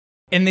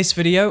In this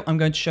video, I'm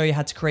going to show you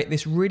how to create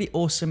this really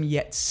awesome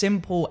yet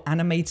simple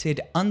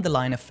animated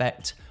underline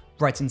effect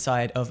right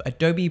inside of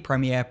Adobe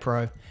Premiere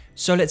Pro.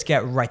 So let's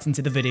get right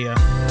into the video.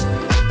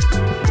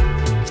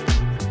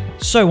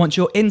 So once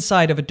you're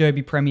inside of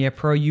Adobe Premiere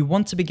Pro, you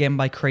want to begin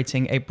by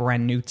creating a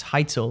brand new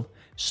title.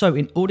 So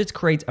in order to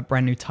create a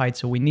brand new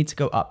title, we need to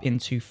go up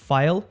into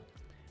File,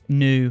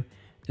 New,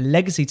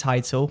 Legacy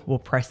Title. We'll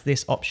press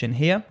this option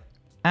here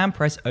and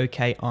press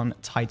OK on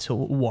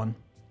Title 1.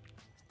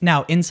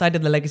 Now, inside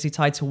of the legacy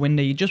title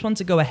window, you just want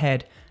to go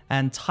ahead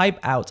and type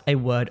out a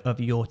word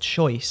of your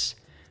choice.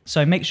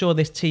 So make sure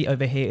this T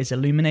over here is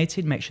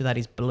illuminated, make sure that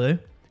is blue.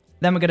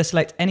 Then we're going to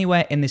select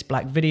anywhere in this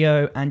black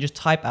video and just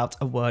type out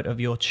a word of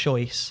your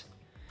choice.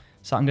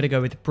 So I'm going to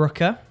go with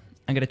Brooker.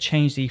 I'm going to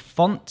change the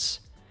font.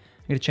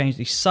 I'm going to change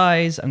the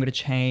size. I'm going to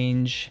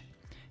change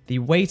the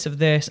weight of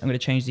this. I'm going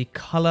to change the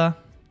color.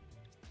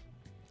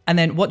 And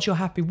then once you're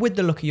happy with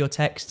the look of your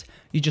text,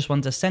 you just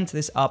want to center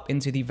this up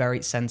into the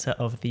very center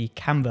of the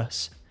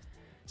canvas.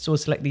 So we'll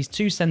select these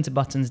two center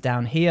buttons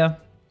down here.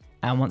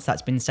 And once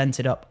that's been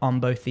centered up on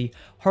both the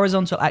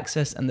horizontal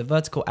axis and the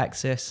vertical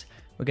axis,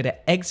 we're going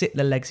to exit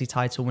the legacy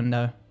title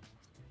window.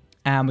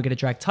 And we're going to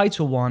drag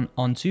title 1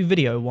 onto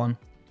video 1.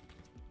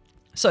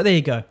 So there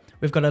you go.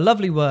 We've got a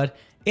lovely word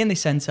in the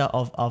center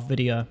of our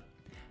video.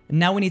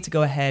 Now we need to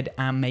go ahead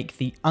and make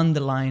the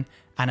underline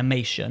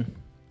animation.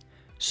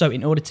 So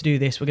in order to do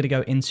this, we're going to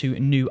go into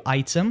New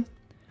Item,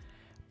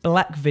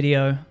 Black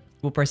Video.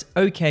 We'll press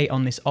OK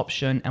on this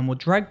option and we'll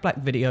drag Black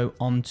Video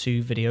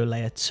onto Video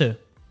Layer 2.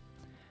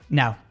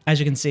 Now, as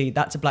you can see,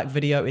 that's a black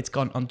video. It's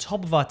gone on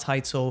top of our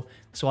title,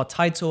 so our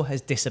title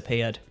has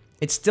disappeared.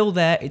 It's still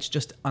there, it's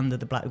just under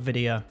the black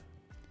video.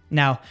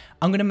 Now,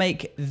 I'm going to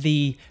make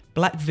the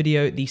black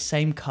video the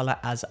same color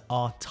as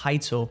our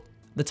title.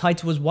 The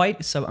title was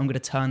white, so I'm going to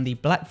turn the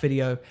black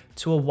video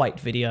to a white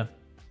video.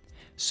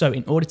 So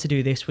in order to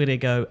do this, we're going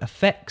to go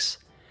Effects,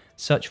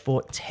 search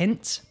for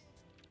Tint.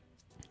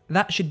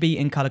 That should be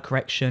in color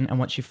correction, and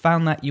once you've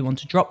found that, you want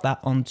to drop that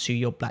onto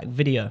your black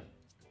video.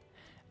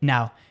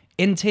 Now,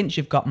 in Tint,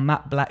 you've got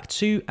Map Black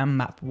 2 and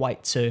Map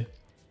White 2.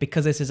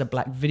 Because this is a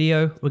black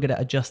video, we're going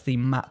to adjust the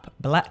Map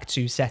Black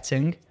 2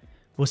 setting.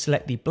 We'll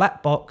select the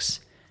black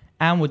box,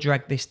 and we'll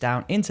drag this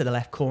down into the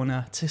left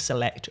corner to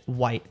select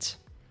white.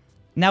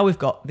 Now we've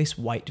got this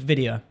white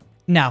video.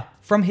 Now,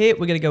 from here,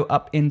 we're going to go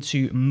up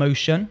into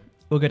Motion.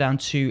 We'll go down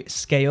to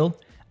Scale,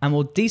 and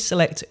we'll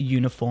deselect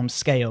Uniform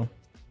Scale.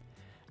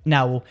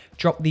 Now we'll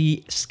drop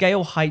the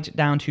scale height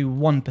down to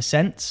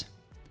 1%.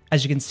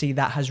 As you can see,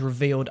 that has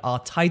revealed our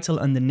title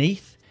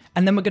underneath.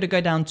 And then we're going to go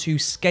down to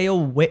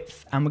Scale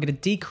Width, and we're going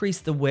to decrease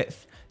the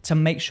width to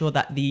make sure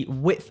that the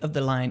width of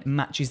the line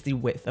matches the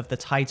width of the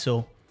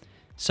title.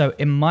 So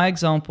in my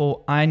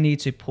example, I need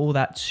to pull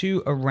that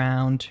to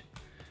around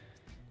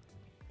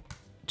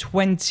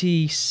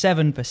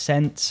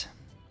 27%.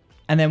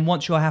 And then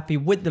once you're happy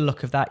with the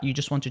look of that, you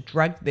just want to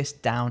drag this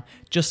down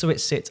just so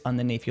it sits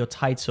underneath your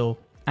title.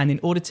 And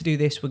in order to do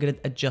this, we're going to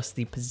adjust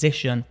the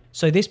position.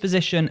 So this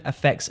position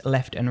affects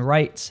left and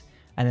right.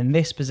 And in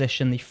this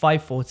position, the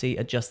 540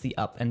 adjusts the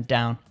up and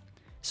down.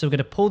 So we're going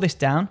to pull this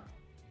down.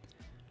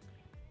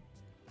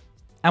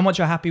 And once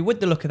you're happy with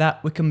the look of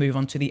that, we can move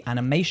on to the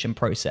animation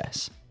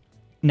process.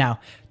 Now,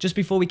 just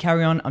before we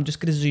carry on, I'm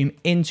just going to zoom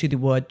into the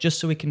word just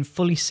so we can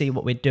fully see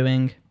what we're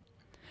doing.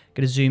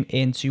 Going to zoom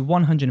into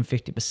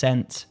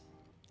 150%.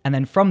 And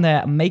then from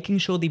there, I'm making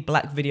sure the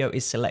black video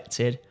is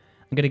selected.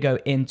 I'm going to go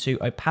into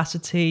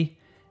opacity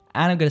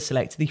and I'm going to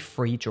select the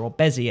free draw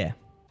Bezier.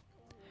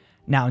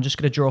 Now I'm just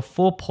going to draw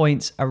 4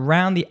 points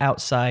around the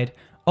outside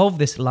of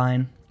this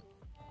line.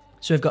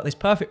 So we've got this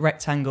perfect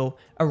rectangle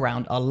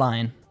around our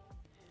line.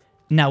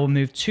 Now we'll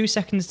move 2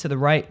 seconds to the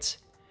right.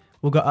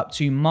 We'll go up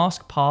to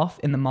Mask Path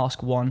in the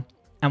Mask 1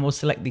 and we'll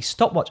select the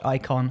stopwatch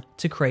icon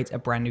to create a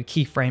brand new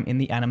keyframe in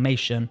the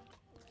animation.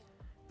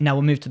 Now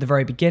we'll move to the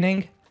very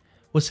beginning.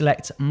 We'll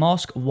select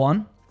Mask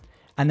 1.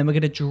 And then we're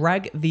going to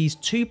drag these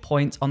 2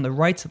 points on the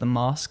right of the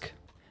mask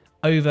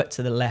over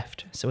to the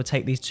left. So we'll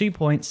take these 2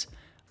 points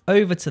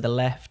over to the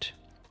left.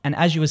 And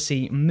as you will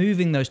see,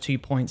 moving those 2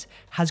 points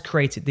has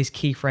created this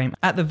keyframe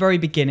at the very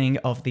beginning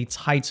of the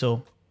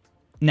title.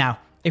 Now,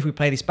 if we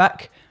play this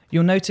back,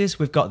 you'll notice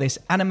we've got this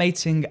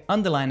animating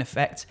underline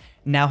effect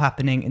now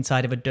happening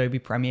inside of Adobe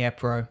Premiere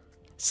Pro.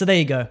 So there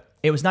you go.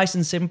 It was nice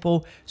and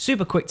simple,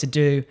 super quick to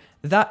do.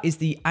 That is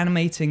the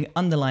animating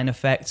underline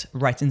effect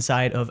right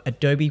inside of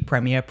Adobe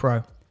Premiere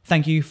Pro.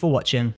 Thank you for watching.